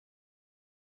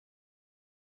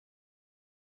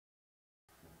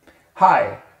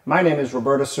Hi, my name is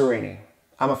Roberto Serini.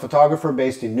 I'm a photographer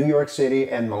based in New York City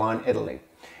and Milan, Italy.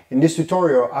 In this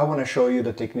tutorial, I want to show you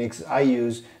the techniques I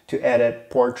use to edit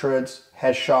portraits,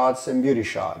 headshots, and beauty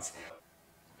shots.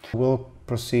 We'll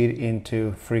proceed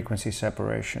into frequency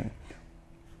separation.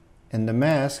 In the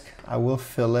mask, I will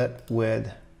fill it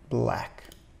with black.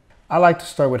 I like to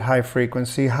start with high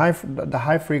frequency. The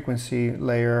high frequency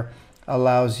layer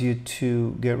allows you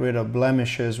to get rid of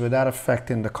blemishes without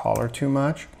affecting the color too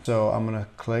much. So I'm going to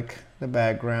click the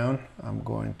background. I'm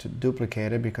going to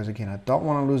duplicate it because again, I don't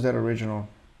want to lose that original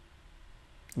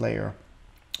layer.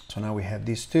 So now we have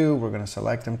these two. We're going to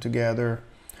select them together,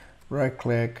 right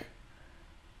click,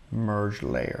 merge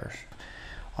layers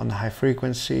on the high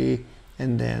frequency,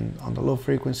 and then on the low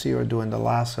frequency, or doing the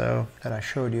lasso that I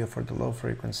showed you for the low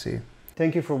frequency.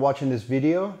 Thank you for watching this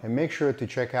video, and make sure to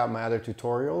check out my other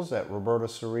tutorials at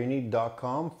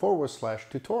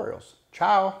robertoserini.com/tutorials.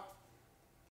 Ciao!